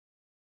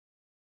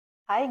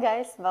Hi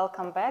guys,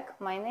 welcome back.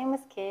 My name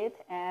is Kate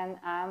and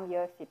I'm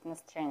your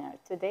fitness trainer.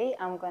 Today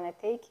I'm going to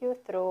take you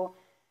through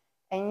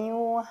a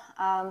new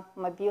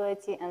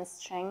mobility and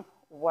strength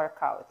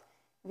workout.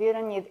 We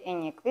don't need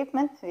any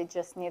equipment, we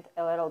just need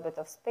a little bit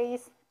of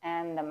space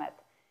and a mat.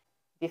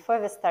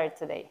 Before we start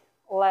today,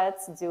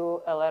 let's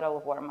do a little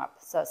warm-up.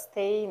 So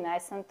stay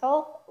nice and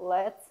tall,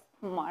 let's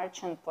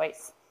march in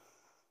place.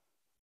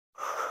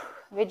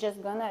 We're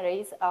just gonna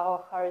raise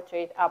our heart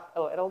rate up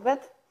a little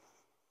bit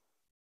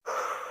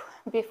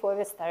before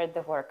we start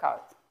the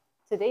workout.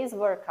 Today's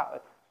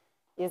workout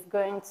is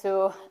going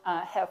to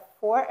have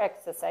 4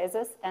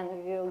 exercises and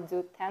we will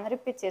do 10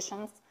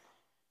 repetitions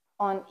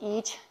on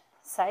each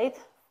side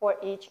for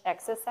each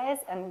exercise,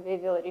 and we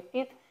will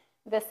repeat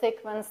the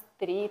sequence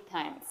 3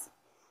 times.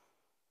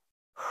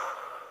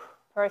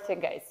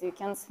 Perfect, guys. You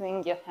can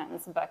swing your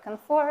hands back and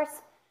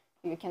forth.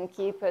 You can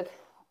keep it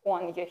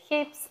on your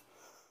hips.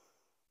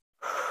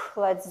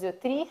 Let's do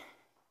 3,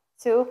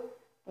 2,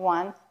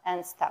 1,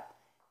 and stop.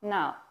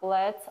 Now,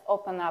 let's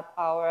open up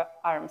our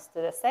arms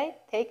to the side.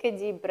 Take a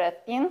deep breath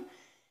in,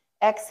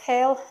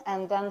 exhale,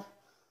 and then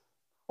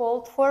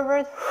fold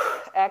forward,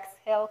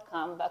 exhale,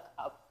 come back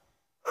up.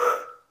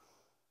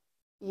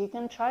 You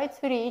can try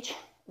to reach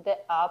the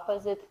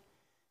opposite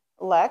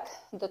leg,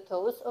 the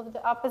toes of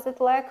the opposite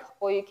leg,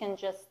 or you can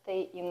just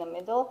stay in the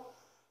middle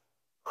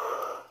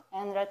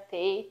and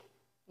rotate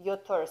your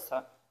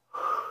torso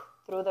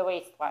through the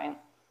waistline.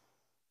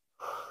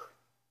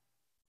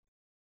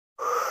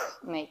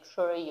 Make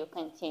sure you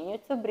continue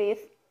to breathe.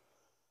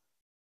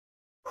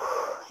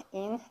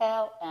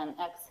 Inhale and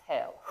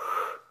exhale.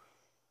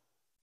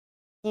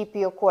 Keep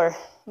your core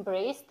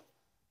braced.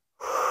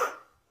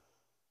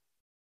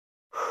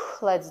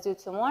 Let's do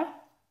 2 more.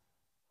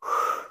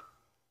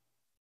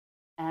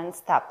 And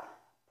stop.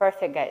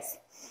 Perfect, guys.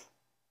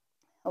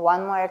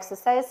 1 more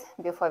exercise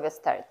before we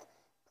start.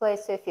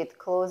 Place your feet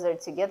closer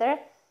together.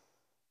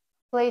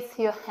 Place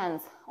your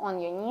hands on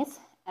your knees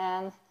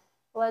and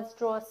let's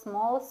draw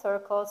small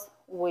circles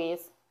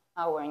with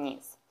our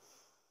knees.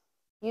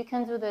 You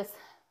can do these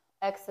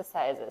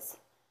exercises.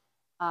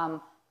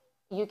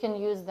 You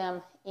can use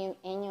them in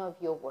any of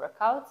your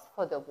workouts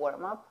for the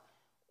warm-up,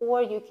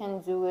 or you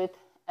can do it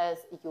as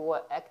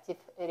your active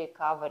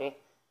recovery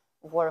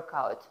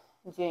workout,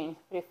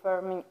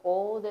 performing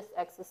all these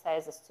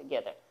exercises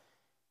together.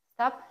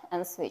 Stop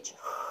and switch.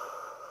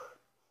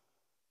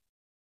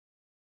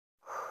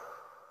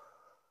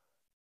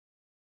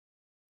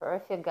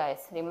 Perfect, guys.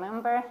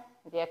 Remember,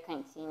 we are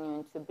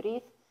continuing to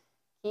breathe,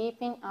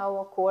 keeping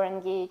our core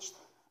engaged,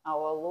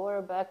 our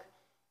lower back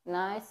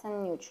nice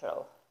and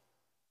neutral.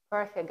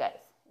 Perfect, guys.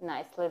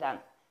 Nicely done.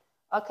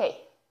 Okay,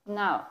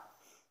 now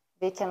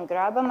we can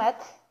grab a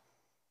mat,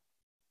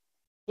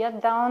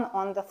 get down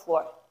on the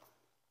floor.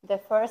 The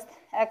first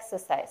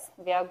exercise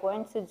we are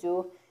going to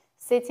do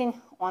sitting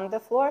on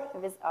the floor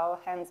with our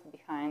hands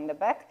behind the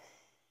back,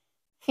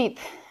 feet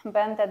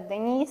bent at the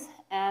knees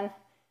and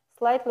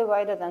slightly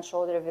wider than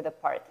shoulder width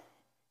apart.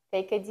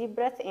 Take a deep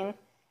breath in,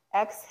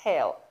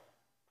 exhale.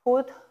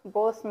 Put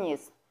both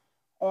knees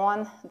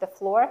on the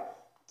floor.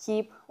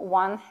 Keep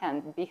one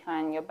hand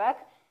behind your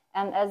back,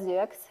 and as you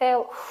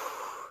exhale,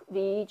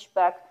 reach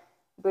back,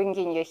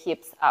 bringing your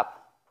hips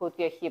up. Put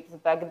your hips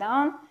back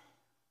down,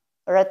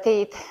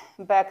 rotate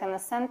back in the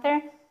center,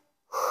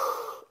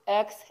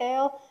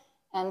 exhale,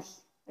 and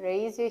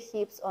raise your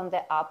hips on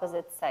the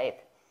opposite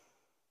side.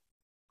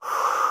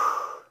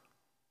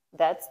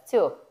 That's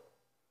 2.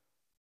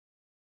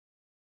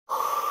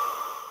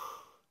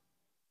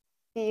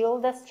 Feel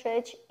the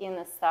stretch in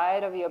the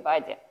side of your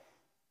body.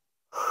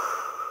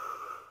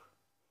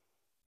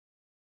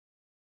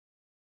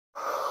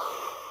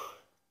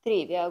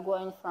 3, we are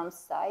going from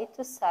side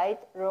to side,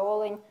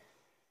 rolling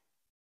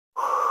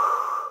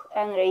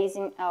and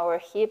raising our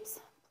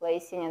hips,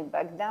 placing it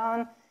back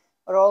down,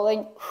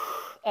 rolling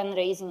and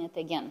raising it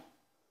again.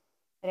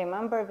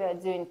 Remember, we are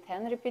doing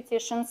 10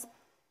 repetitions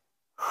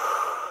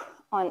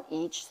on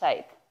each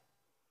side.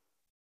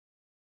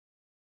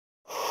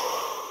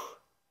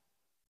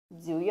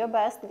 Do your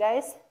best,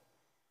 guys,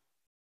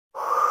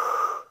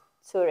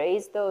 to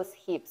raise those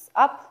hips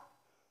up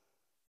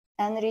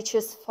and reach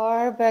as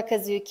far back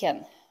as you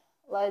can.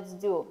 Let's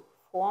do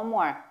 4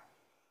 more.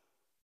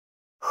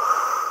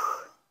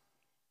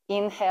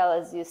 Inhale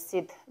as you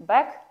sit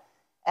back.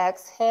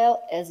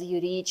 Exhale as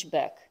you reach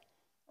back.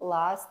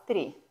 Last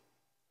 3.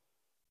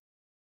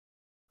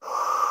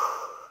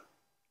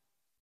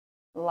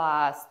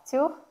 Last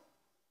 2.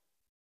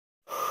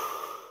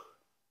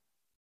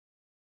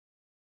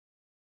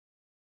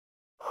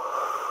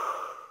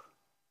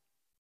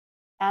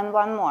 And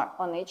 1 more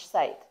on each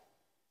side.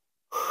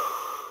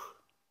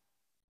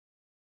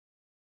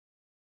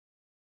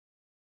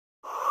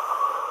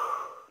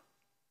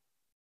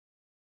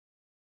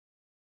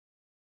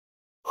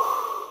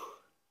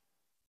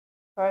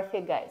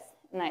 Perfect, guys.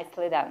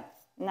 Nicely done.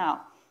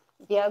 Now,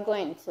 we are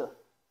going to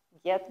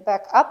get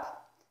back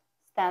up,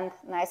 stand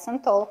nice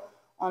and tall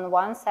on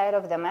one side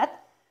of the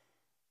mat.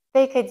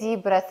 Take a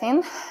deep breath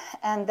in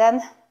and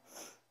then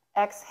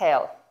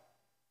exhale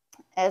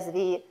as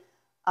we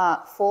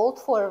Fold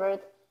forward,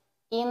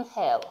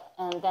 inhale,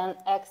 and then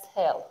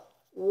exhale.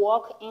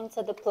 Walk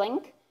into the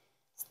plank.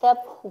 Step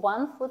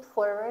 1 foot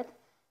forward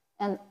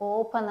and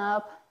open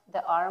up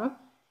the arm,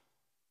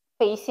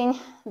 facing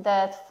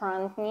that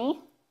front knee.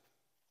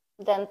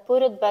 Then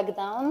put it back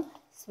down,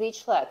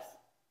 switch legs,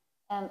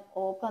 and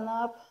open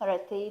up,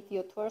 rotate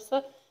your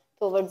torso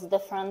towards the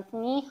front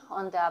knee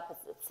on the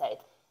opposite side.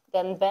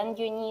 Then bend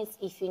your knees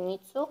if you need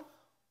to.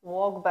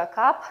 Walk back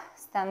up,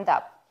 stand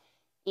up.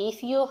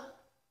 If you're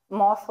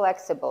more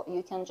flexible,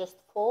 you can just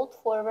fold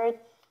forward,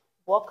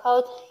 walk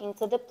out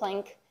into the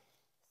plank,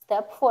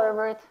 step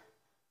forward,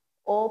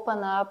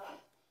 open up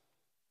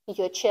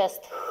your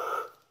chest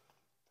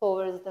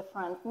towards the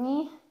front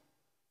knee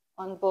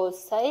on both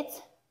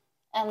sides,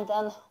 and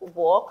then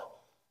walk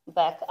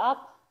back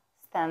up,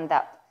 stand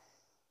up.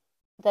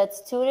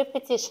 That's 2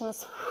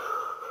 repetitions.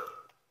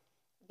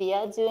 We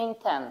are doing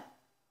 10.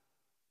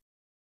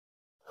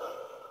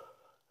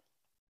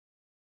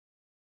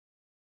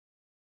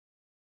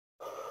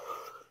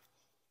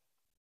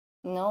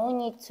 No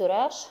need to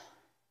rush,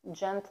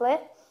 gently,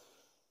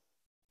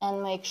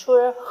 and make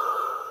sure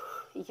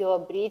you're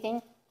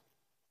breathing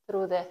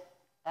through the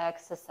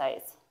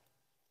exercise.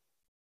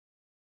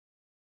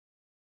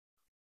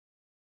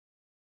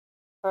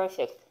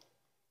 Perfect.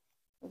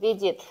 We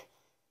did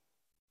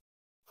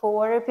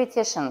 4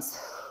 repetitions.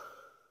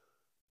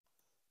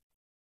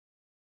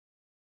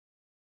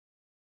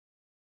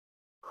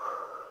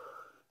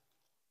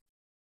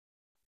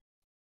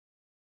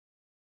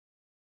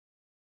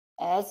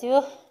 As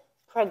you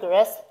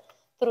progress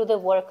through the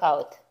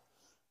workout,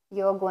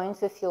 you're going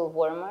to feel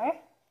warmer.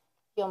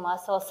 Your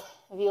muscles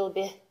will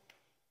be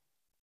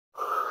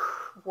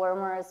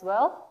warmer as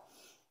well.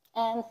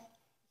 And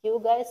you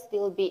guys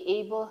will be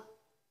able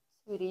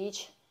to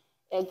reach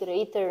a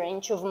greater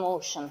range of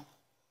motion.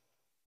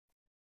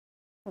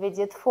 We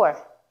did 4.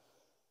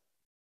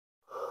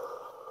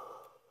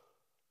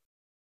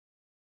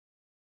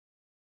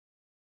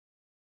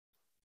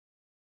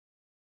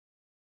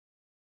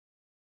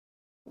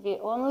 We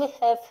only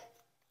have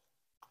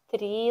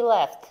 3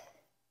 left.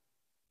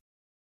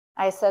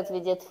 I said we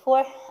did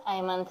 4,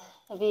 I meant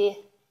we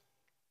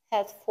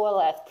had 4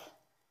 left.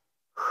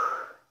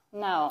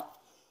 Now,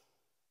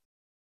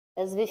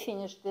 as we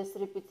finish this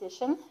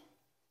repetition,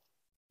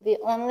 we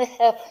only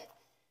have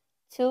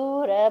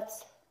 2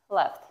 reps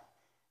left.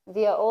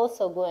 We are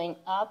also going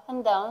up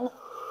and down,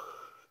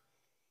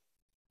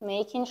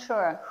 making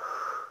sure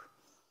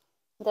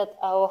that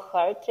our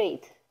heart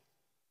rate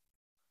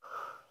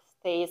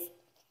stays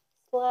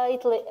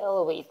slightly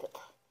elevated.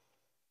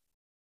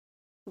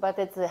 But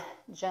it's a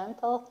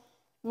gentle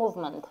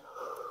movement.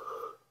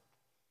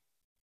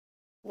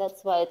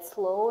 That's why it's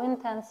low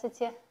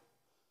intensity,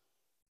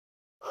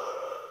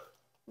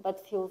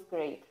 but feels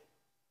great.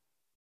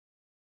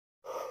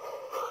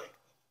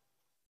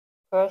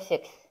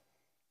 Perfect.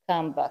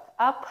 Come back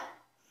up.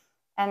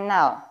 And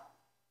now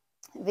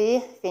we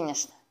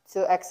finished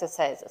 2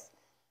 exercises.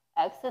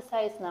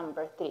 Exercise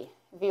number 3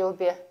 will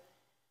be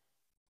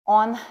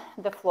on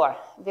the floor.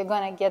 We're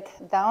gonna get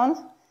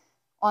down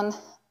on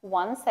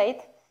one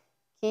side,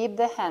 keep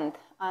the hand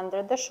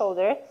under the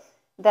shoulder,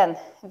 then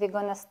we're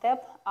gonna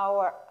step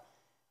our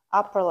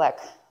upper leg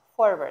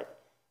forward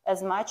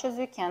as much as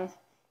you can.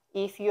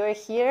 If you're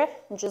here,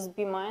 just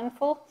be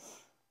mindful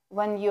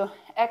when you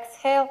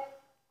exhale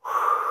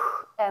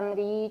and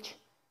reach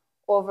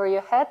over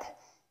your head,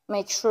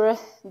 make sure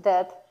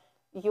that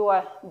you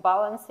are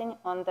balancing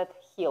on that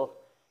heel.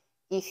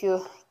 If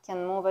you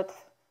can move it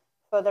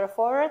further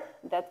forward,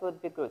 that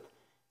would be good.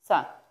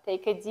 So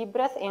take a deep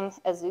breath in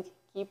as you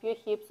keep your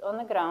hips on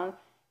the ground,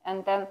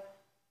 and then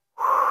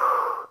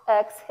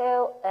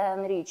exhale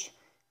and reach,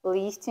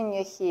 lifting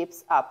your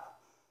hips up.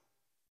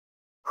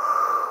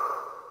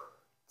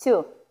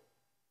 2,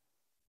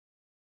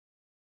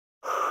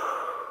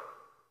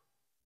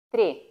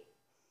 3.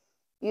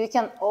 You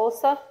can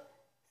also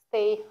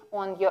stay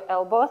on your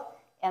elbow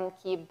and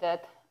keep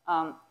that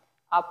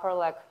upper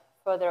leg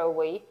further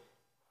away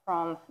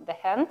from the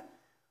hand.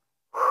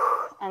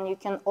 And you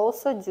can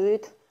also do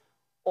it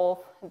off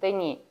the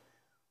knee.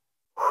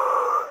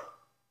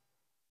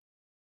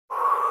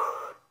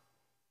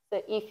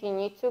 So if you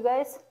need to,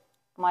 guys,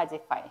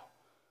 modify.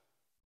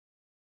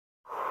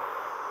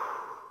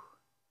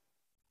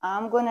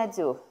 I'm gonna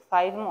do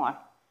 5 more.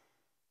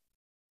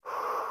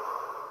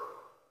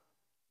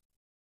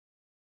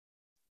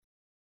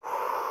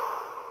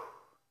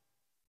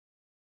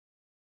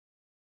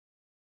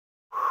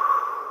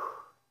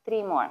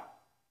 Three more.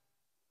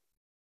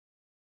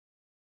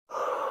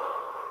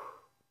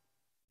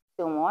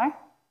 2 more.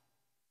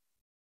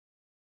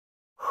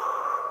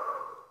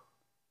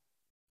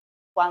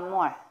 1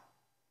 more.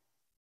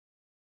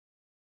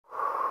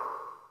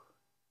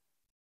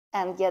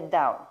 And get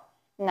down.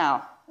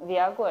 Now, we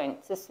are going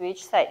to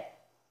switch side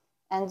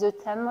and do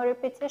 10 more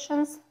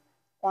repetitions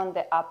on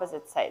the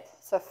opposite side.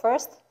 So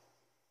first,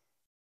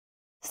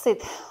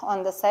 sit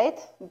on the side,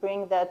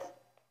 bring that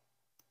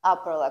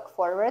upper leg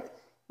forward,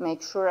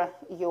 make sure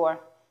your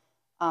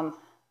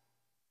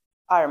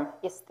Arm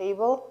is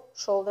stable,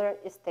 shoulder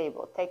is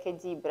stable. Take a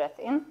deep breath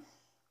in.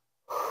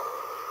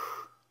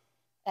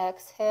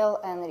 Exhale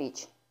and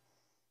reach.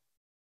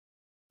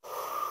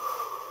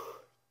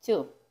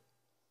 2,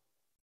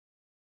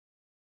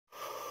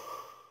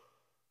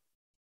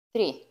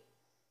 3,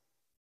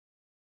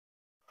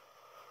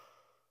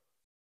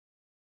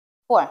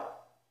 4.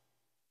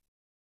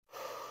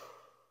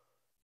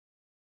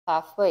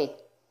 Halfway.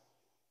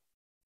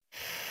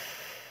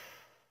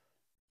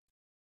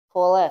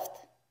 4 left.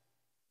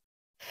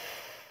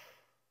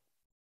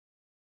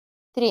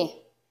 3.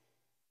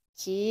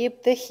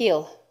 Keep the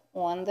heel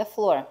on the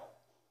floor.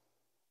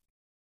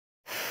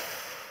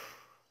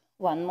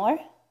 1 more.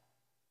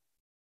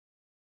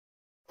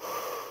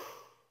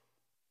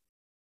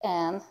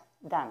 And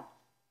done.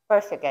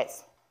 Perfect,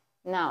 guys.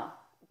 Now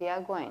we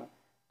are going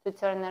to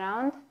turn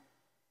around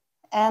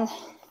and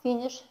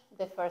finish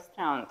the first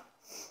round.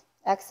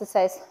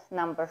 Exercise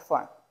number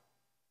 4.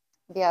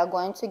 We are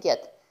going to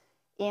get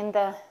in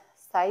the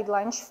side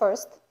lunge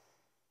first,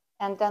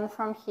 and then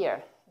from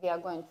here we are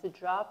going to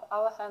drop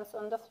our hands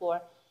on the floor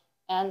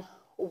and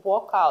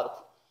walk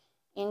out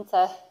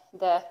into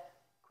the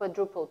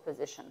quadruple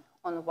position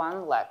on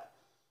one leg.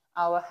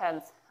 Our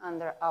hands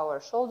under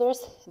our shoulders,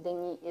 the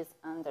knee is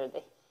under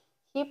the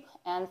hip,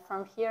 and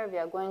from here we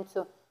are going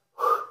to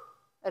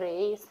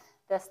raise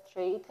the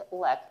straight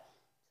leg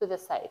to the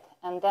side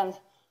and then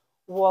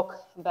walk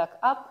back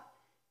up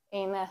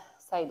in a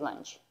side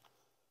lunge.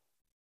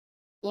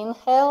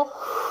 Inhale,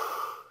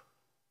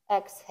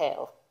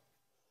 exhale.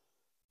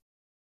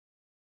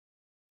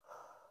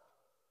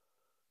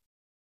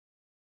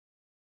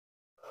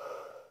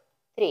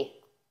 Three.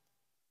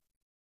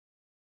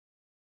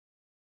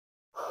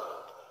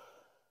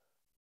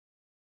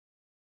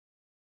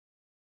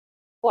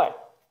 4.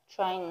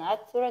 Try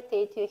not to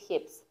rotate your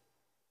hips.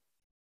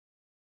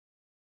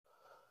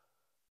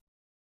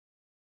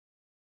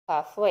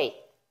 Halfway.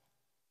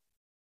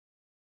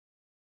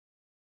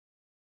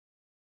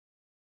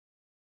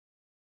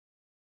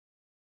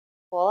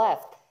 4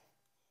 left.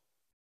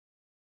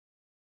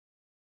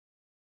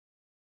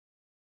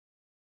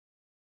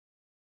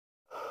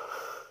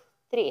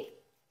 3.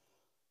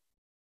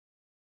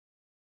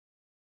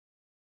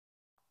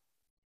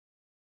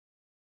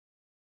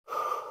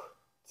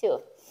 2.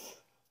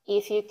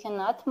 If you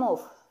cannot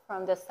move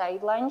from the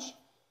side lunge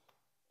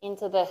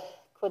into the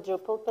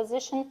quadruple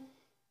position,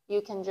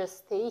 you can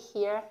just stay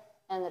here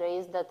and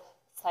raise that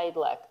side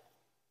leg.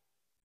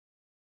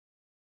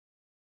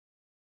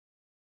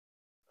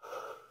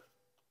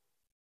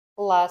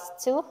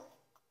 Last 2.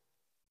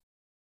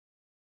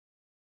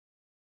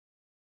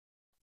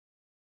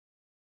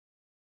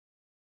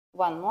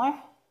 One more.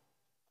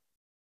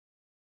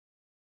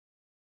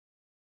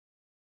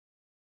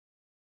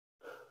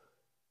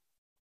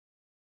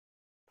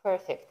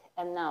 Perfect.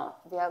 And now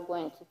we are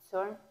going to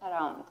turn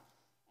around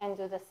and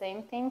do the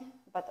same thing,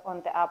 but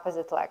on the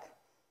opposite leg.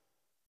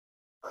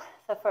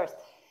 So first,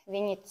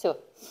 we need to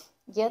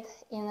get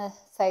in a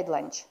side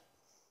lunge.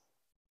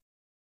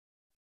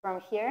 From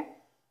here,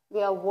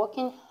 we are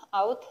walking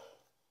out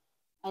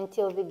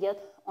until we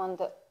get on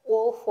the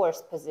all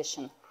fours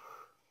position.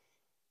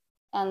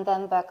 And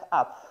then back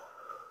up.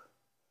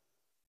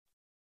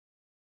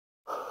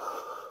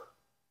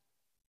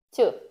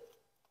 2.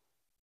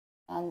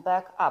 And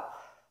back up.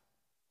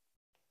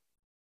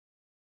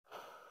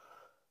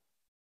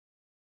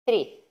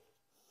 3.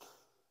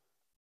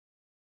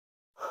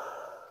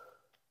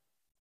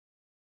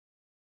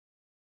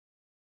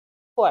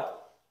 4.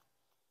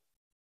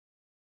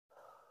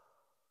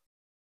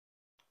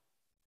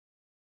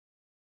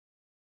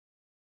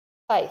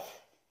 5.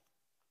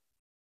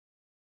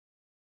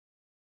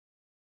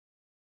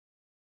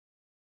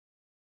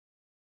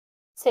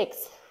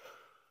 6.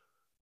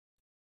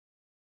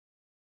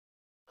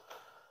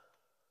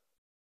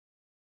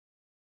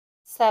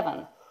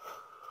 7.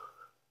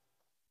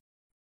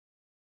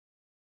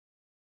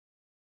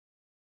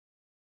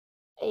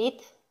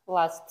 8.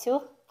 Last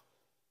 2.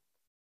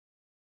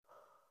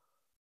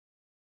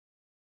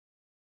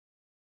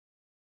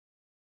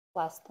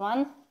 Last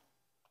 1.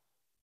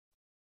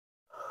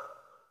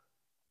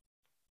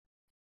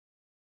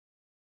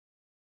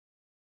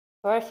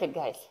 Perfect,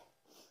 guys.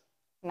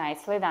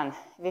 Nicely done.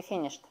 We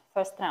finished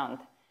first round.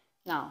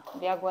 Now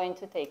we are going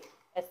to take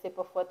a sip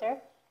of water.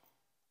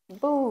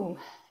 Boom!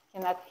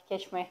 Cannot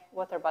catch my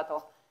water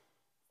bottle.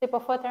 Sip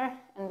of water,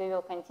 and we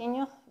will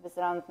continue with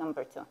round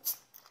number 2.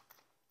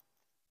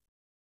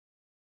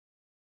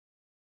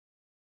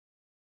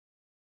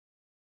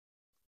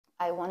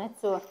 I wanted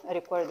to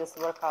record this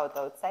workout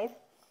outside,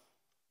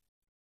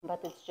 but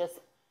it's just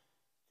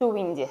too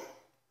windy.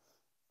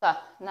 So,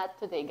 not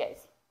today,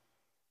 guys.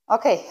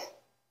 Okay,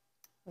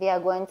 we are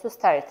going to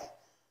start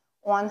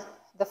on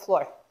the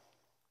floor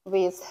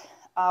with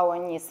our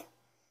knees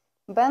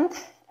bent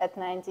at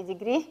 90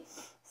 degrees,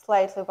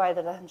 slightly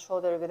wider than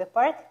shoulder width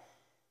apart.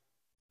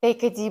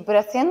 Take a deep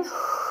breath in,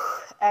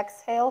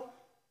 exhale,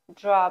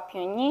 drop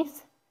your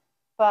knees,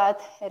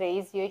 but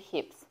raise your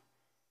hips.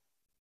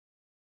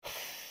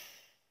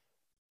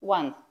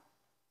 1.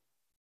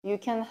 You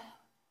can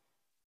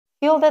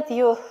Feel that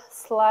you're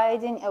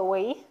sliding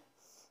away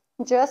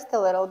just a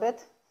little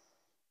bit.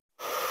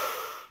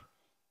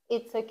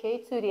 It's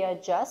okay to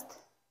readjust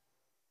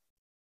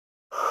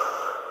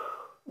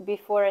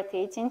before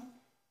rotating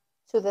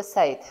to the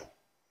side.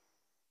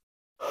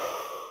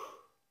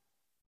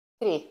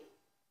 3.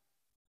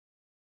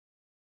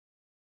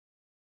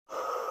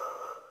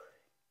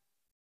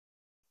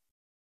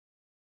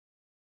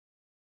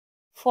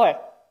 4.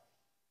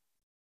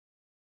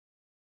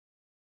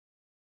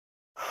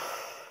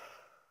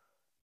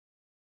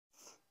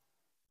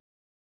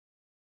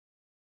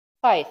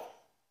 5.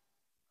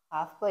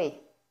 Halfway.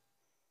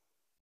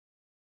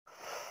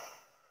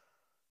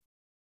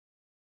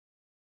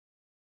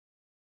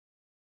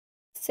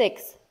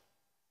 6.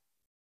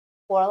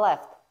 4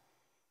 left.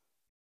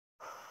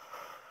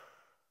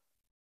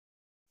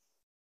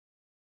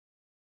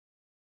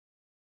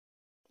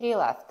 3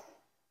 left.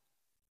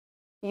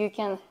 You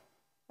can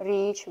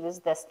reach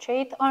with the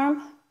straight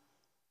arm,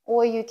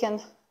 or you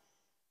can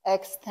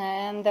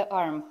extend the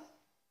arm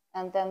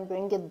and then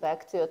bring it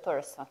back to your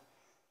torso.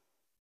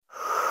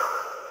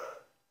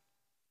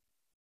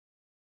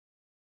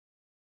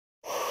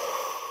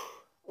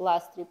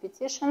 Last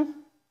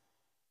repetition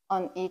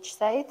on each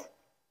side.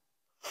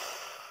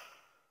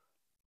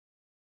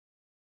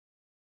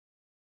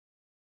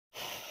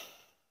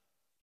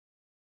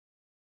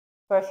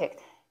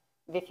 Perfect.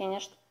 We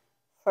finished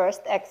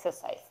first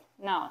exercise.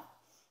 Now,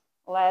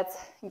 let's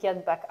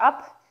get back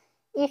up.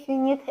 If you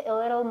need a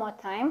little more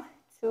time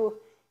to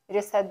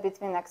reset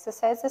between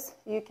exercises,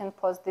 you can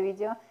pause the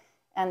video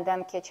and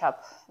then catch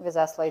up with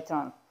us later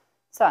on.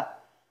 So,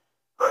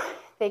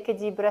 take a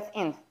deep breath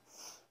in.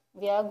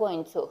 We are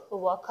going to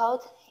walk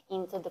out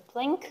into the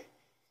plank,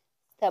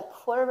 step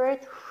forward,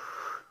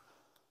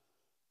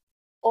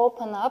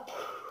 open up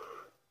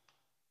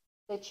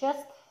the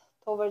chest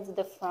towards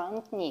the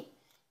front knee,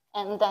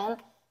 and then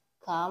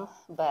come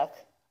back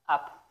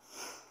up.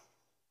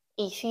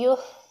 If you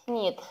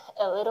need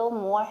a little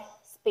more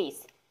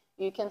space,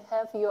 you can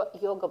have your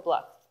yoga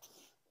block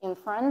in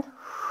front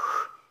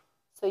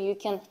so you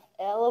can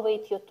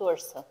elevate your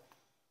torso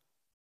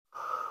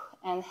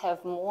and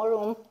have more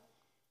room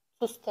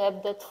to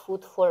step that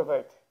foot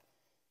forward.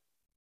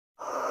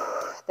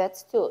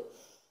 That's 2.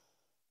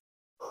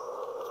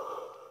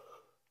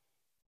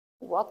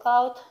 Walk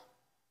out,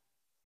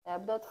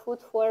 step that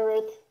foot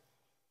forward,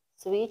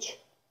 switch,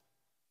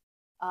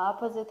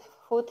 opposite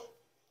foot,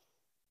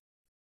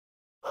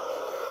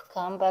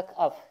 come back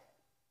up.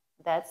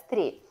 That's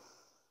 3.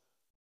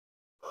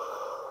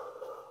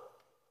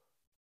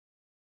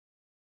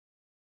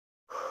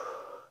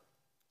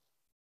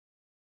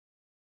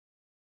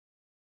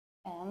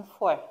 And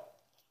 4.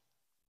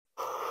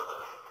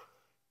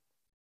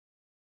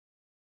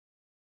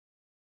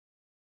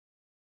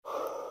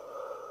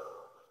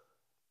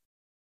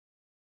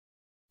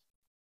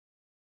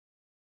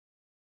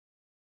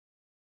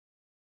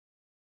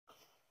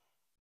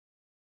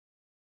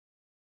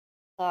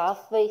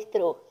 Halfway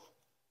through.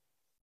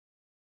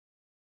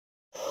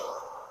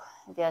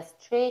 We are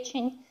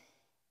stretching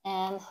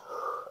and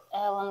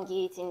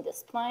elongating the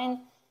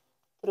spine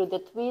through the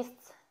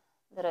twists,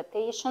 the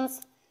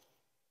rotations.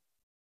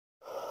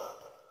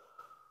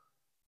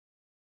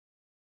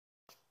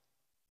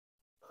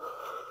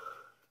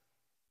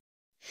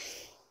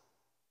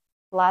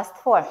 Last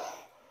 4.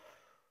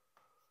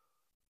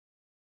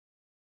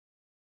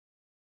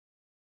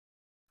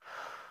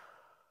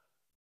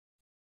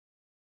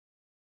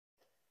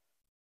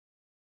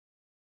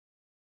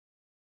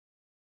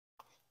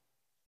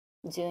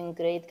 Doing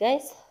great,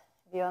 guys.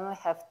 We only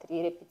have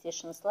 3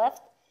 repetitions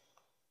left.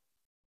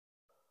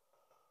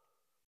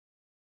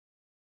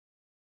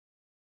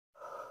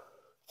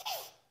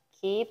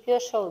 Keep your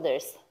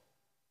shoulders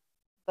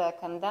back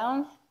and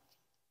down.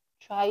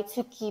 Try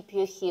to keep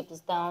your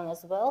hips down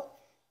as well,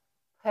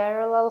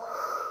 parallel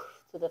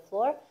to the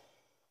floor.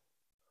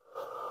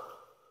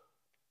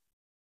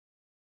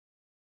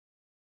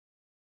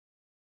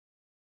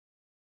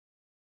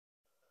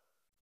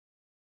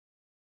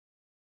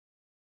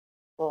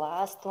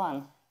 Last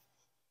one.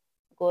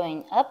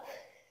 Going up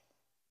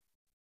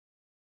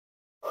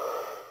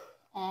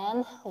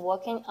and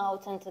walking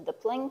out into the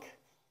plank.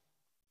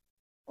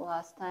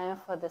 Last time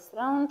for this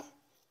round.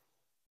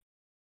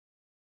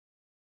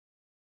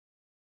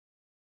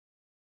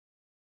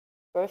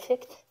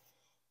 Perfect.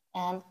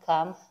 And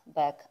come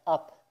back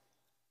up.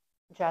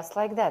 Just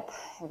like that.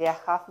 We are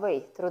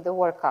halfway through the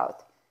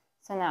workout.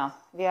 So now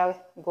we are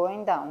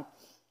going down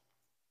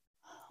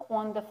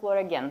on the floor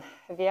again.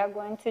 We are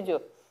going to do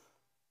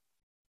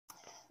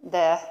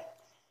the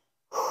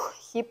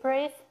hip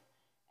raise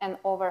and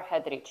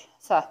overhead reach.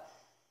 So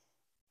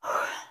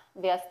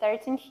we are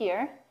starting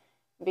here.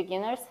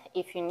 Beginners,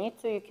 if you need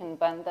to, you can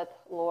bend that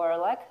lower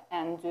leg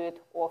and do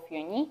it off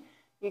your knee.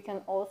 You can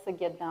also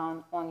get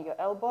down on your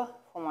elbow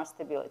for more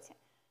stability.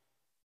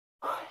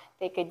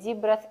 Take a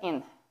deep breath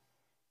in.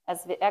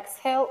 As we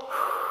exhale,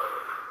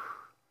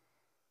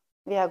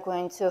 we are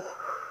going to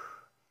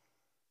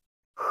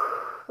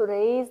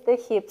raise the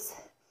hips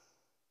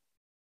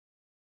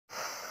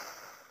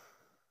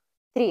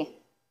 3,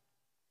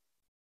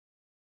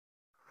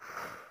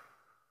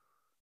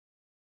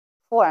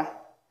 4,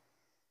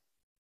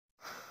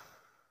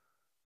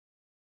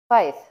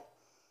 5,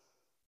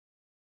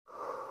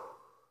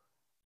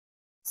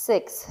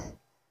 6,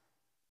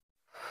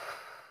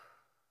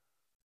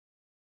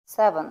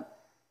 7,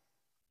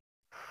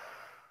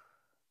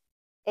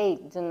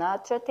 8. Do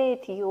not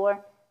rotate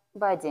your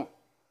body.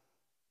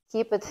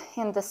 Keep it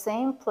in the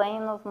same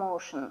plane of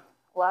motion.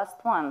 Last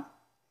one.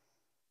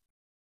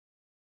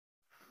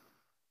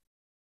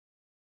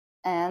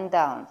 And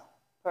down.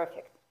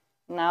 Perfect.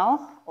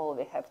 Now, all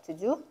we have to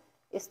do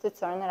is to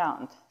turn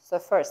around. So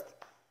first,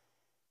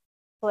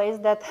 place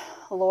that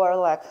lower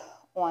leg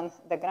on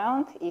the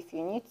ground if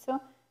you need to.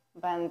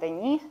 Bend the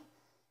knee.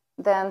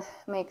 Then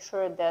make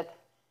sure that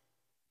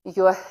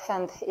your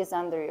hand is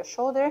under your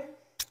shoulder.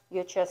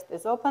 Your chest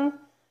is open.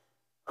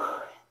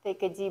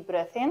 Take a deep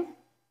breath in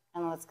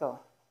and let's go.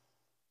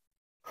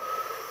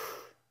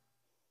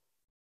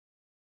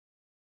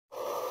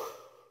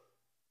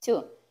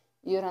 2.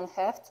 You don't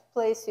have to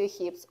place your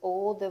hips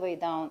all the way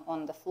down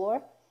on the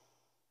floor.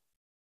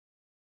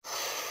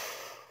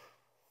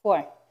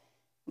 4.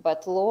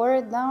 But lower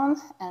it down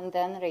and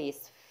then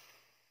raise.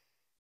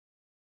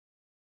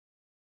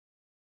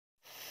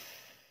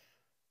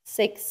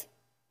 6.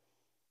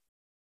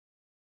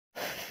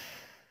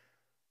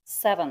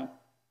 7.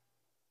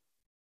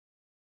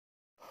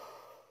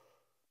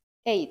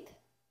 8.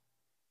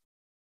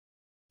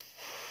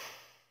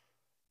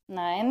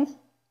 9.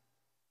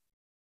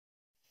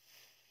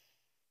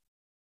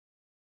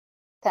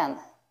 10.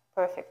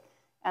 Perfect.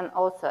 And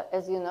also,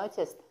 as you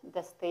noticed,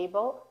 the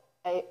stable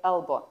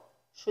elbow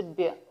should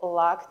be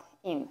locked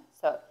in.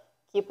 So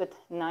keep it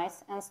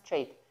nice and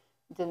straight.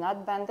 Do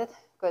not bend it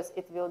because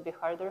it will be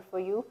harder for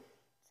you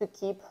to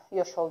keep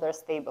your shoulders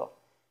stable.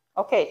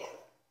 Okay,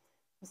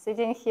 I'm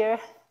sitting here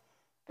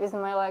with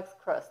my legs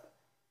crossed.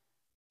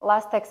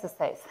 Last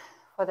exercise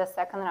for the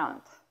second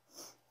round.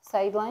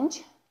 Side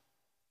lunge,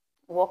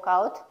 walk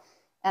out,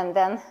 and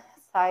then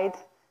side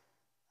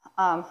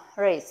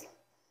raise.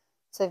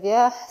 So we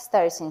are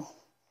starting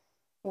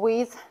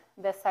with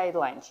the side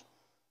lunge.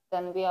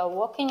 Then we are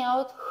walking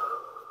out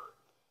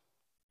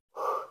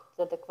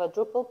to the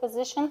quadruple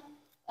position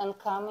and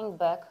coming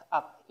back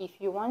up. If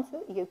you want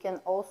to, you can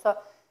also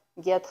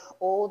get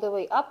all the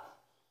way up,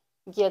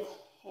 get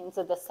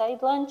into the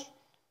side lunge.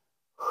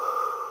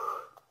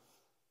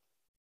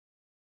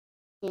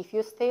 If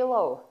you stay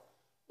low,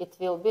 it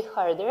will be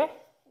harder.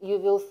 You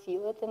will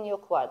feel it in your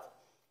quad.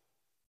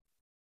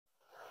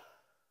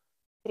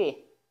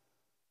 3.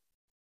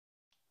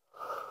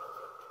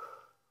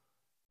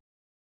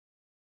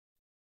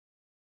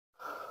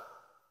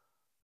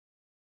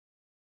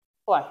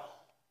 4.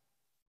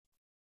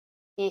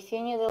 If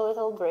you need a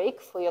little break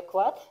for your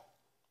quad,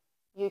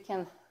 you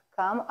can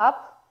come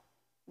up,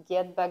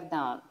 get back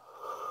down.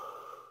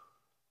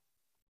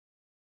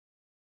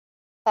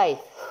 5.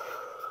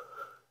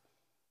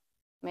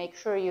 Make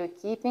sure you're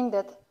keeping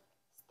that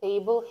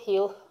stable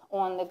heel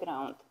on the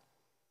ground.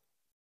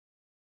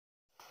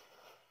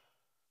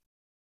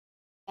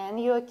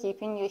 And you're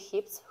keeping your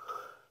hips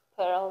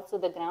parallel to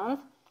the ground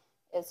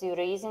as you're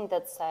raising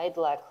that side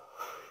leg.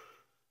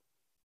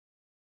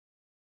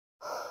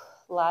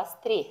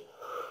 Last 3.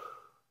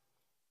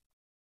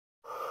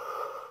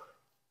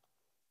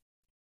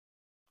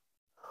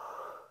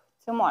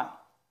 2 more.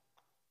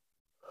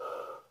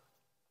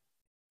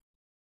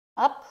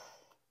 Up.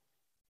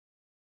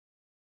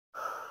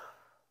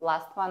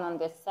 Last one on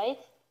this side.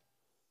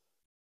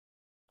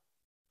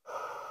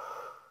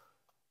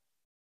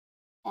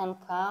 And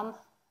come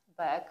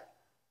back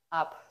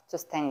up to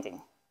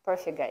standing.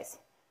 Perfect, guys.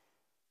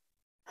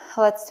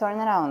 Let's turn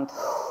around.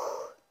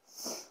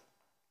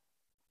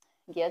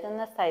 Get in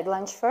the side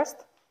lunge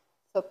first.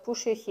 So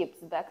push your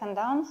hips back and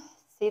down.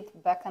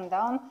 Sit back and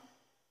down.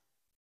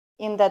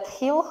 In that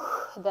heel,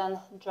 then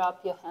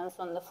drop your hands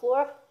on the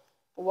floor.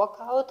 Walk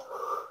out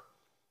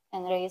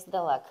and raise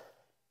the leg.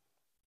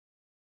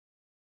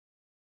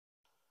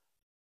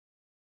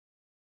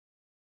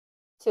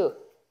 2.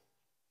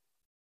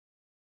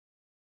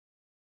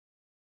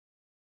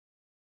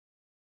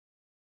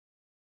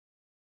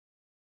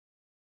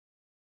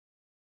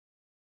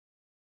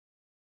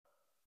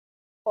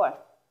 4.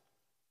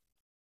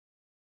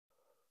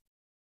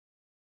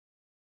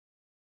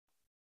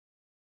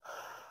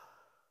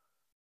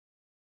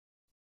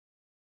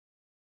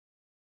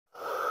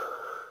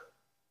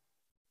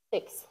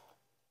 6.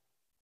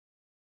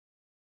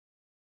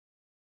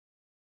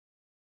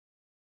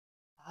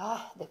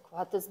 The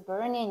quad is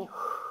burning.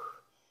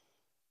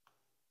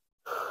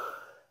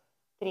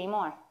 3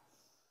 more.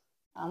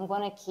 I'm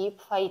gonna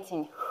keep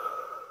fighting.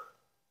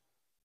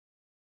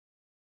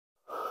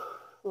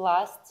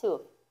 Last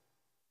 2.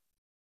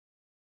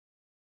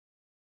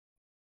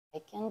 I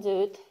can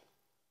do it.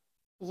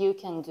 You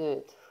can do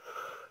it.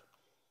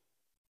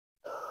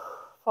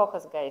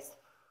 Focus, guys.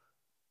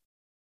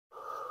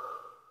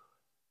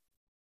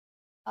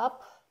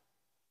 Up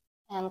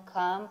and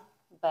come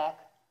back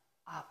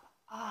up.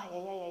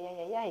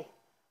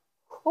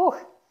 Whew.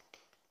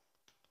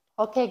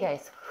 Okay,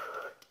 guys,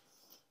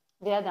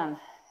 we are done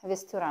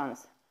with 2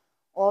 rounds.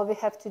 All we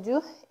have to do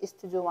is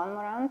to do 1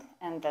 more round,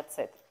 and that's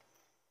it.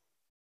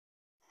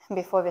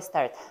 Before we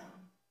start,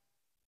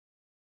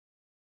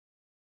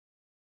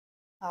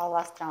 our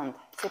last round,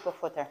 sip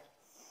of water.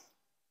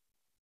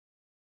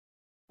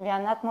 We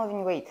are not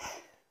moving weight,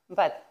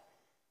 but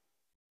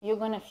you're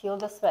gonna feel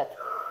the sweat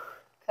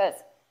because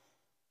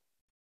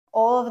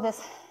all of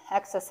these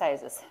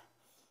exercises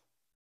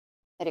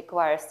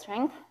require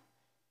strength,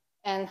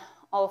 and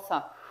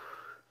also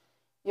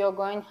you're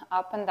going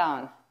up and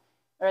down,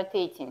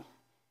 rotating.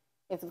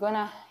 It's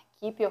gonna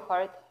keep your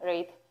heart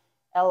rate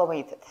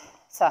elevated.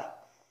 So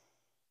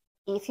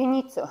if you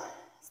need to,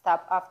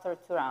 stop after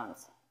 2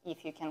 rounds.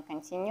 If you can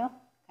continue,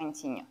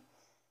 continue.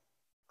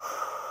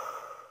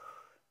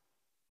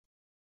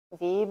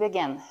 We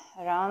begin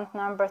round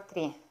number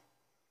 3.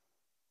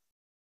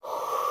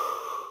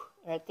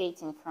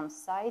 Rotating from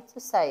side to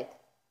side.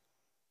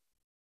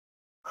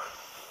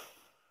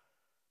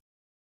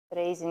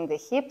 Raising the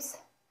hips.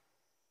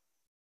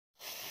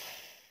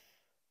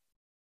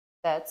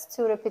 That's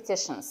 2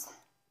 repetitions.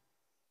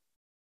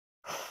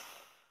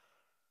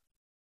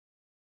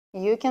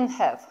 You can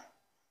have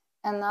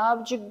an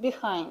object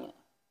behind you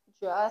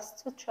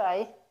just to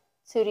try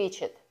to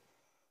reach it.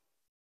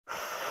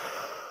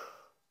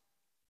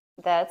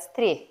 That's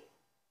 3.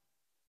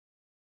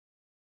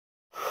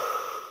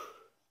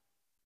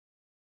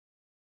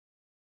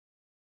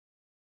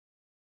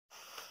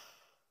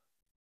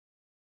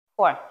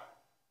 4.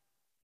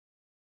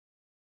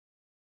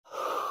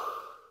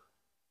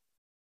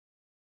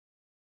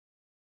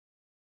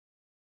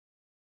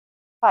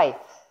 5.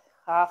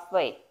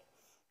 Halfway.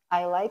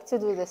 I like to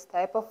do this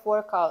type of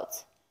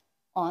workouts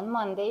on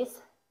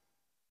Mondays.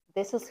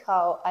 This is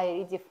how I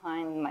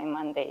redefine my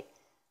Monday.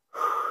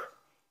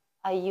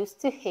 I used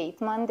to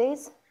hate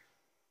Mondays,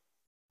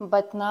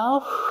 but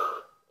now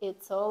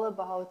it's all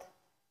about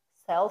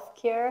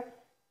self-care,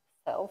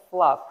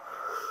 self-love.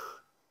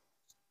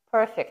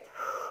 Perfect.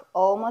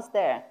 Almost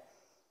there.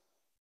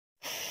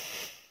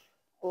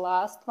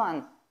 Last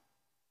one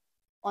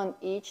on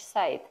each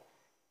side.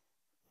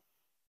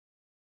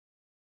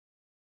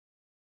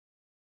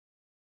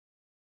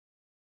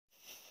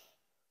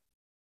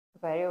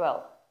 Very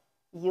well.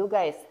 You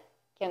guys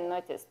can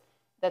notice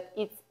that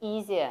it's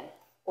easier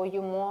or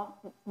you're more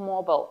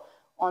mobile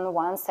on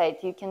one side.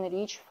 You can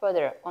reach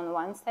further on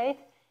one side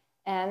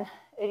and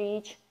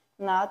reach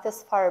not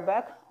as far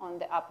back on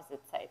the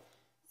opposite side.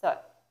 So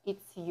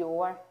it's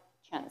your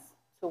chance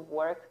to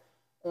work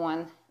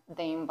on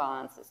the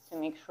imbalances to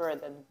make sure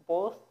that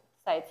both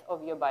sides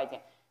of your body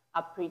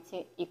are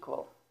pretty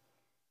equal.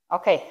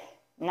 Okay,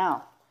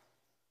 now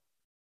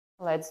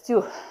let's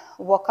do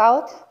walk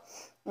out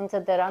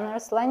into the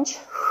runner's lunge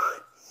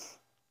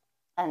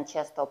and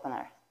chest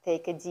opener.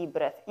 Take a deep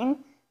breath in,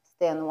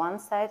 stay on one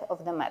side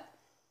of the mat.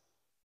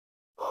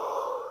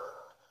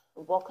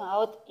 Walk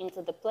out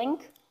into the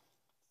plank,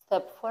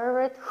 step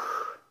forward.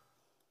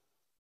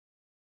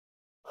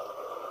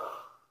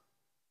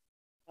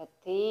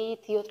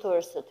 Rotate your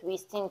torso,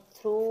 twisting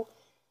through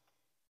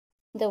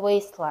the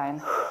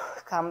waistline.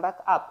 Come back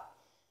up.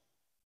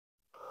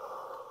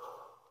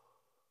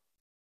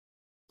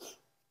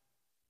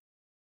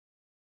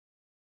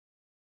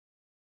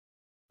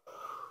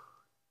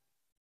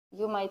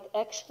 You might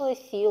actually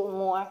feel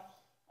more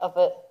of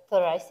a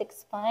thoracic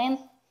spine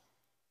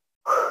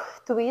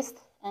twist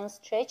and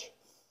stretch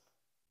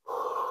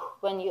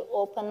when you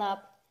open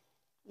up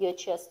your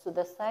chest to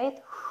the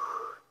side.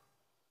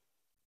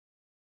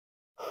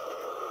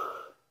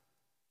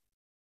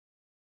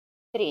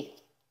 Three.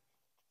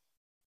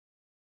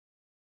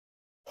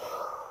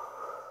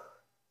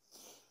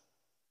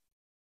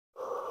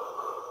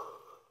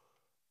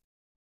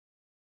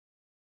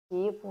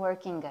 Keep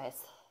working,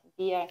 guys.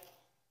 We are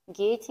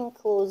getting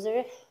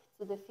closer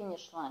to the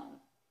finish line.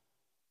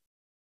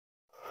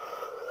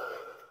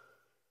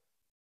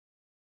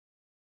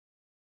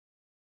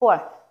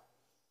 Four.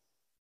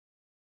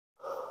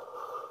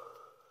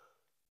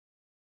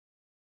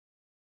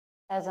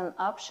 As an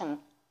option,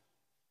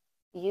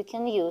 you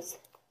can use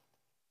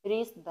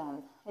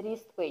wristband,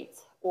 wrist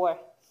weights, or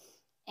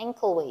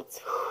ankle weights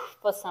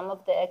for some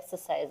of the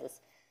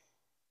exercises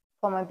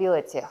for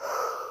mobility.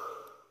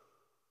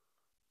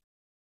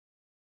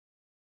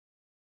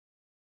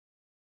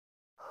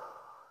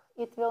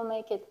 It will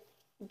make it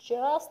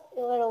just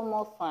a little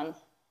more fun.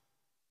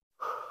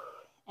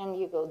 And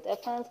you will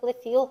definitely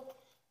feel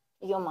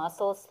your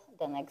muscles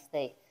the next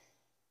day.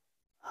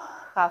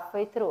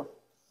 Halfway through.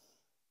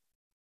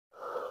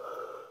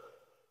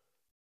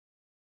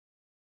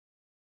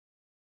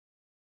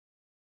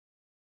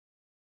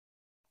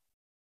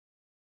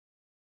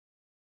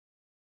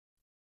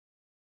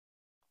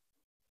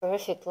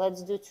 Perfect.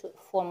 Let's do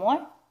 4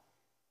 more.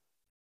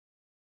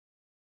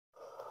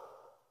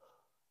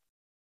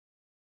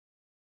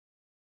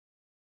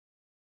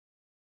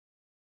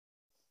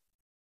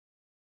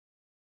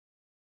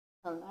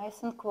 So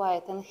nice and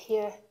quiet in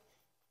here.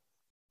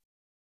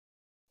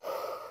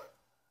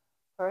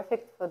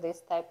 Perfect for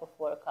this type of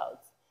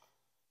workouts.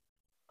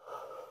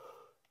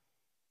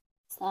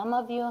 Some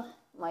of you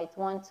might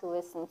want to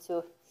listen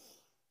to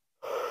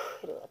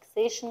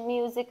relaxation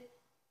music.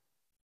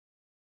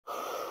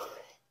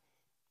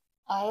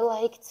 I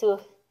like to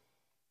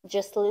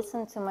just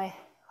listen to my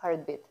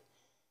heartbeat.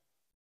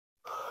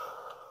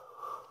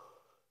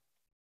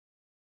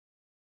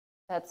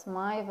 That's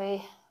my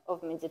way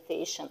of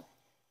meditation.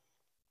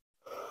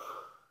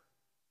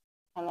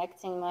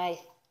 Connecting my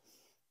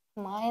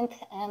mind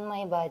and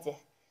my body.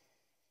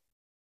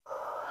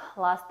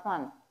 Last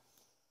one.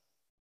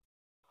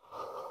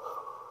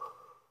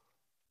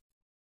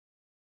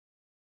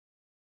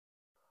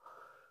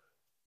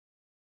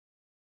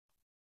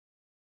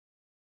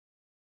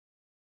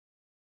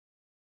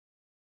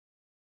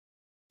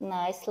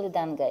 Nicely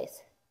done,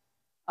 guys.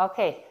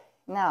 Okay,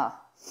 now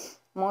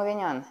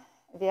moving on.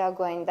 We are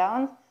going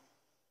down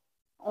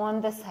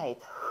on the side.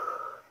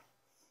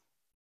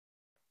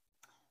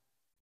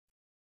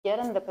 Get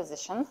in the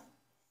position.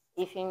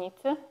 If you need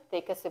to,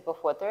 take a sip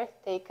of water.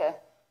 Take a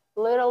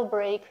little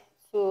break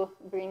to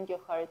bring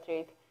your heart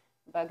rate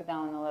back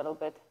down a little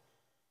bit.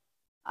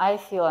 I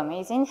feel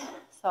amazing,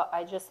 so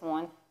I just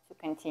want to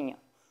continue.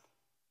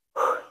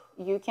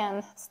 You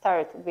can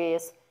start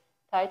with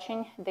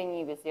touching the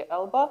knee with your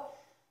elbow,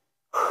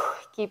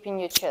 keeping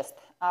your chest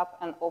up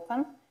and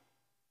open.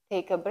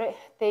 Take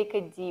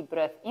a deep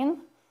breath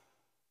in.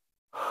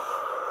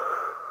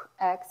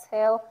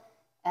 Exhale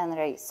and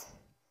raise.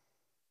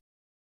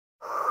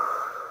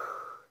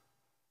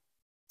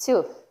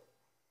 2.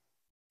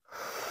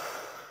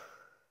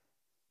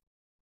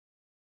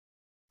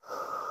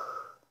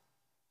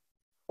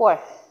 4.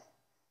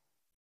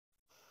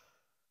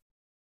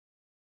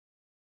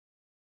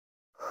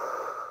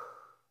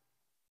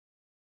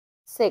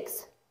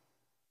 6.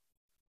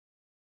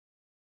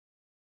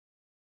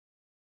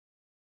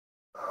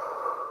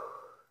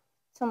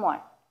 2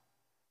 more.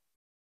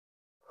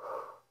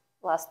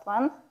 Last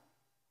one.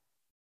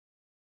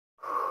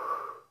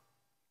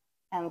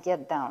 And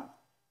get down.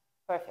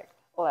 Perfect.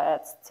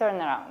 Let's turn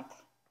around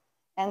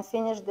and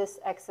finish this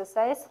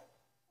exercise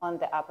on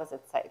the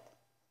opposite side.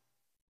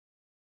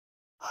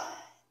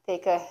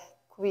 Take a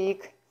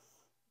quick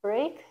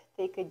break.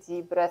 Take a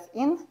deep breath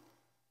in.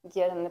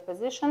 Get in the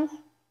position.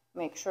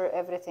 Make sure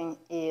everything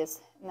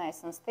is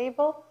nice and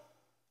stable.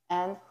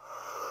 And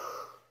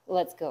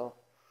let's go.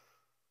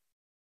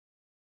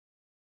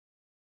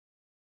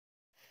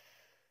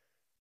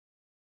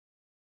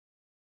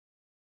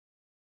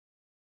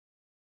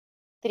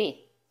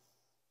 3.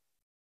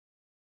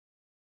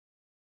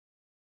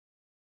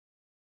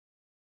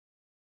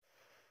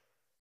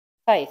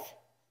 5.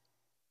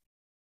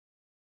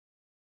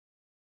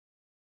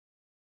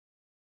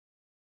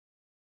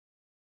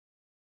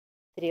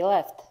 3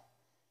 left.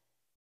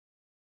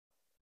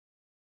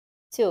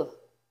 2.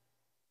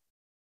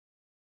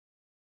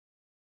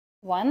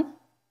 1.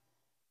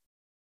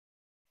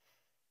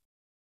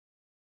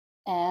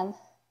 And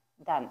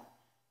done.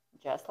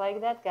 Just like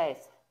that,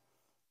 guys.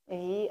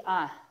 We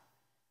are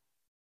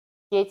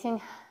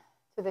getting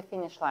to the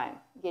finish line,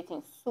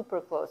 getting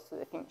super close to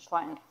the finish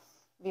line.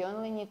 We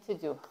only need to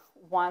do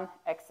one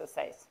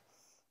exercise.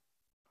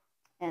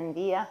 And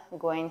we are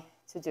going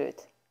to do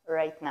it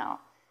right now.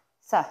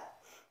 So,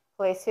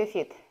 place your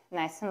feet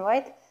nice and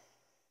wide.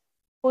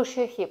 Push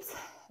your hips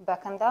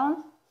back and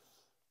down.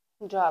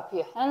 Drop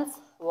your hands,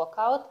 walk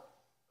out.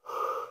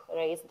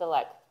 Raise the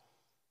leg.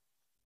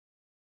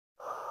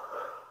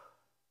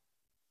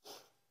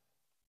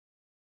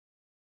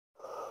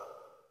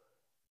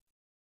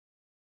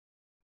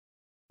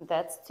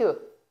 That's 2.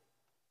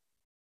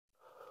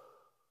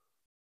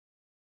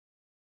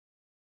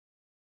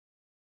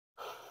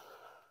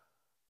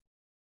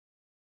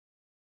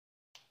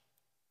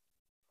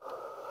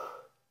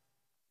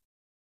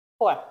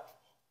 4.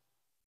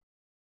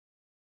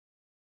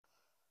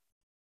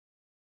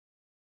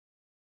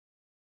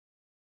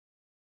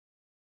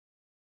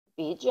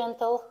 'Be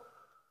gentle.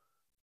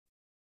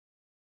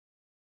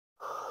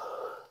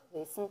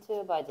 Listen to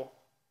your body.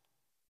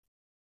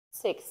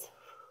 6.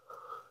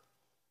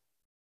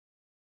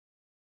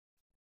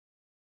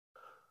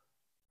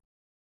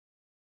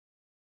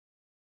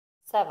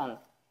 7.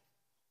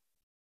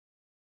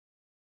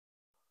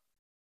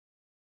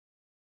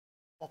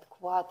 That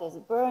quad is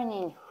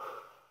burning,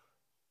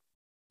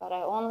 but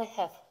I only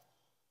have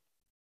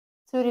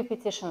 2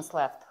 repetitions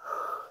left.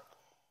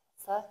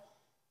 So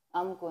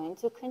I'm going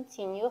to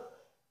continue.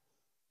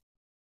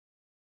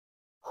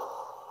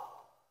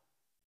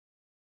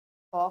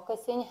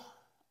 Focusing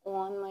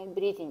on my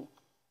breathing.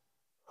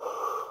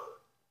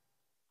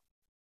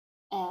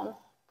 And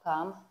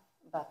come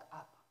back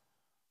up.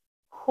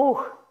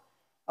 Whew.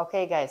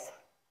 Okay, guys,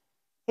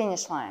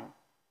 finish line.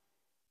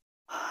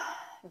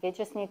 We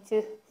just need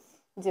to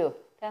do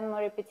 10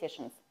 more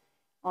repetitions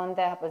on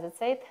the opposite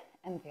side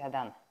and we are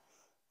done.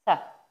 So,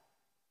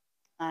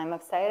 I'm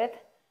excited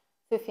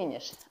to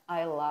finish.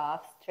 I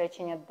love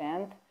stretching at the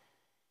end,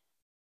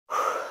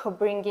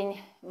 bringing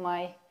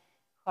my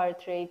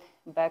heart rate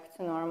back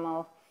to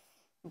normal,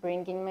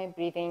 bringing my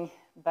breathing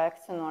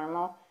back to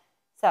normal.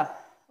 So,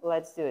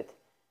 let's do it.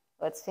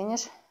 Let's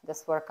finish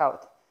this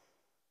workout.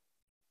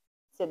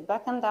 Sit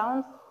back and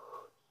down,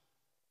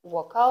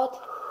 walk out,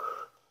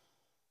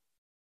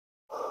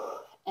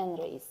 and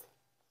raise.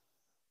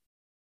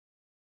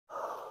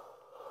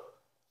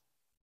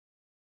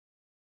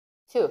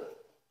 2.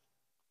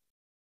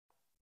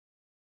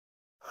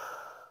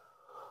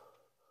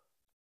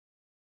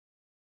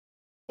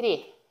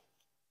 3.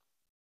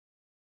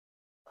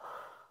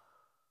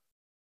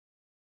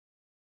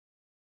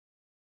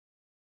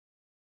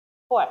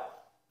 4.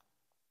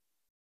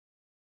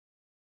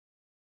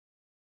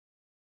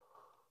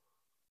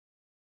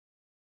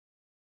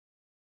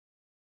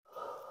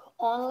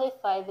 Only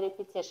 5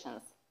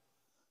 repetitions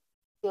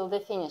till the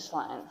finish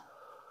line.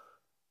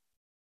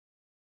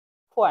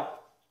 4.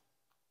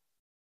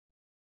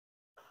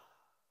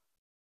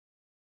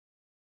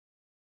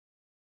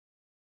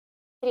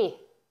 3.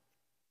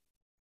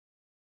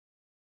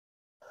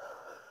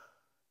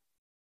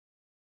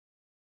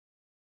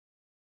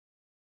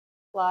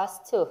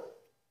 2.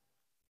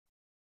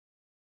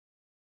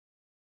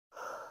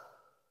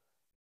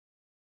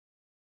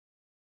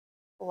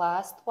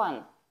 Last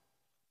 1.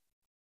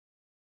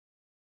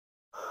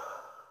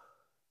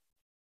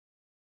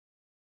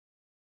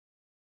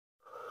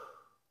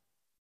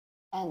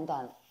 And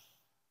done.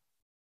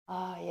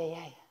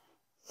 Ay.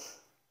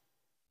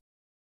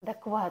 The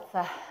quads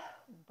are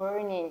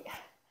burning.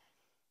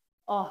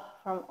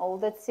 From all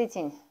that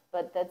sitting,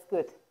 but that's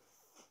good.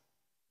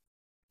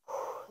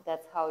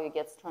 That's how you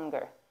get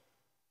stronger.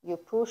 You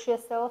push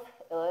yourself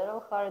a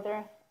little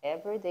harder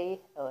every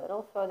day, a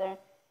little further.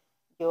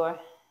 You're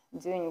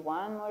doing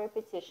 1 more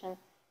repetition,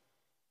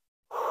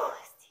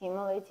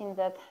 stimulating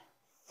that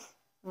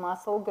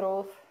muscle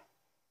growth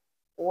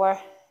or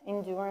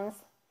endurance.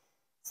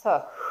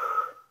 So,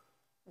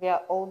 we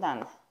are all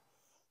done.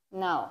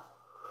 Now,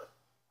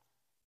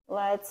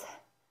 let's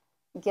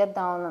get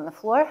down on the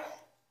floor,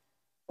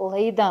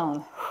 lay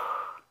down.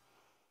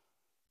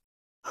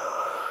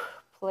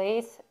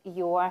 Place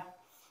your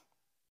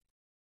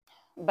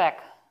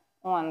back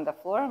on the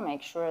floor.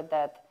 Make sure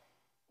that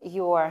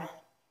you're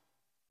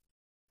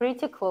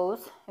pretty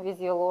close with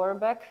your lower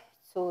back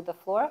to the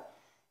floor.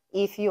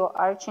 If you're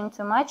arching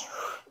too much,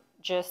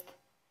 just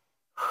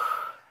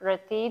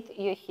rotate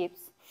your hips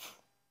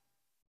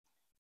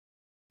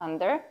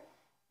under.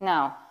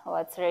 Now,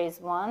 let's raise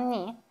one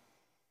knee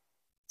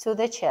to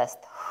the chest.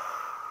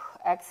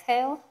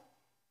 Exhale,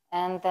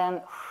 and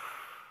then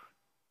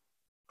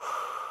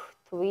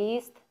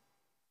twist,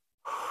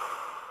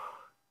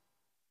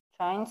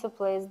 trying to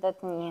place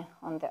that knee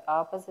on the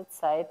opposite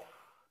side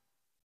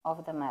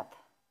of the mat.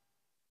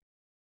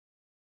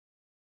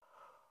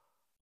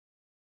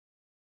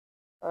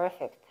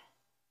 Perfect.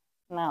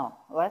 Now,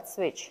 let's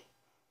switch.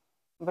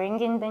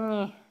 Bringing the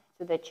knee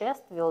to the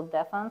chest will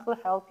definitely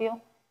help you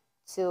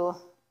to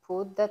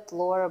put that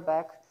lower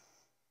back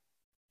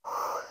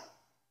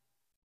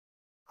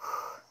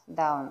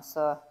down,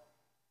 so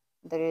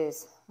there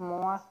is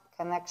more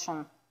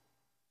connection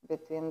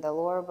between the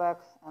lower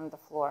back and the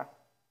floor.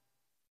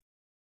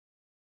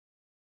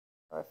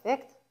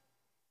 Perfect.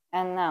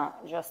 And now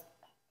just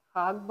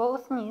hug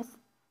both knees.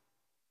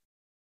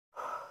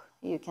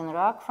 You can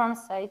rock from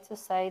side to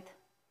side.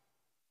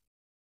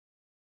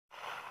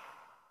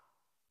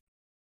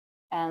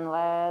 And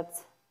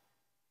let's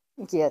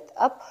get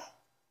up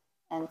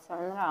and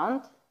turn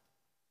around.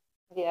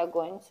 We are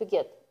going to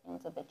get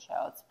into the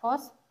child's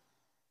pose.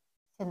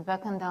 Sit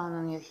back and down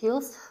on your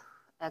heels.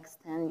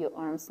 Extend your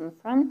arms in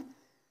front.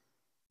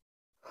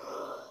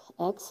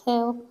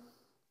 Exhale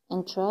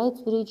and try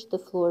to reach the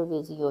floor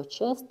with your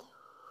chest.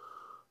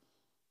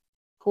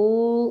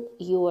 Pull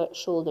your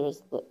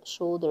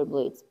shoulder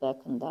blades back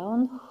and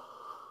down.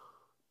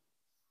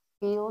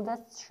 Feel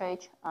that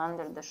stretch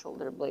under the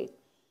shoulder blade.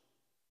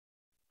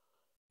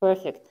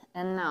 Perfect.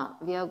 And now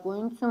we are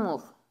going to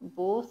move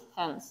both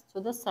hands to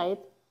the side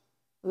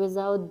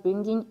without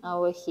bringing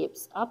our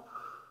hips up.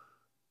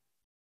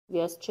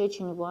 We are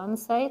stretching one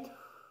side,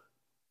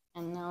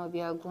 and now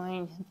we are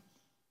going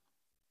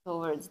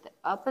towards the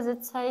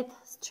opposite side,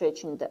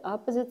 stretching the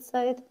opposite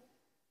side.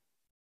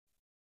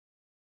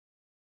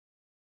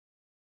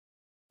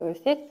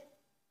 Perfect.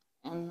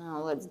 And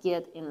now let's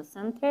get in the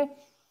center.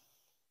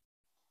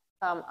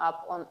 Come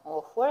up on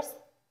all fours.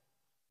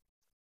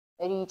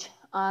 Reach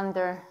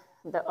under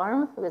the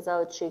arm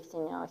without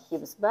shifting our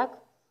hips back.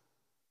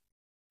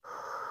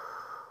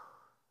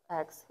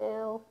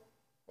 Exhale,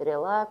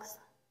 relax.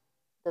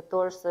 The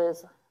torso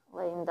is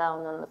laying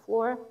down on the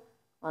floor,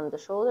 on the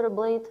shoulder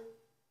blade.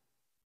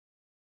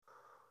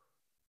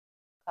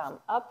 Come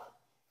up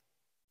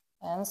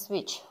and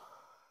switch.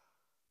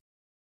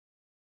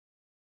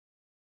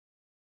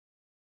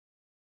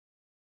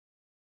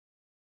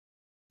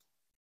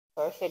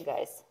 Perfect,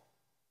 guys.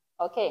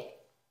 Okay,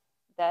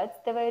 that's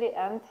the very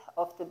end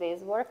of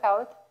today's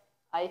workout.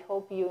 I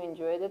hope you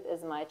enjoyed it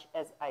as much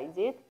as I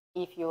did.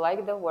 If you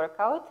like the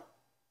workout,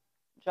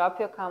 drop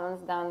your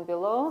comments down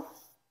below.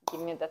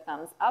 Give me the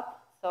thumbs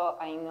up so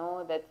I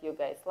know that you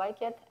guys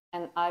like it.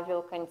 And I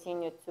will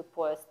continue to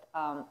post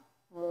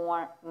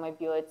more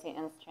mobility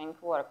and strength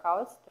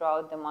workouts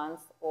throughout the month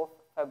of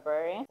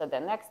February. So the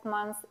next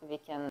month we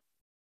can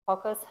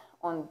focus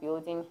on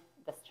building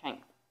the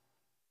strength.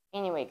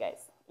 Anyway,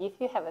 guys, if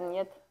you haven't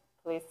yet,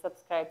 please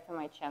subscribe to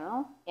my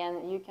channel,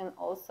 and you can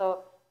also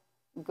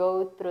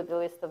go through the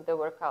list of the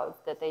workouts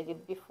that I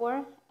did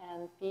before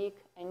and pick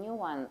a new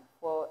one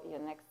for your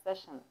next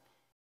session.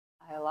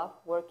 I love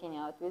working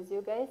out with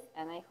you guys,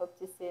 and I hope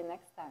to see you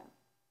next time.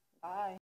 Bye.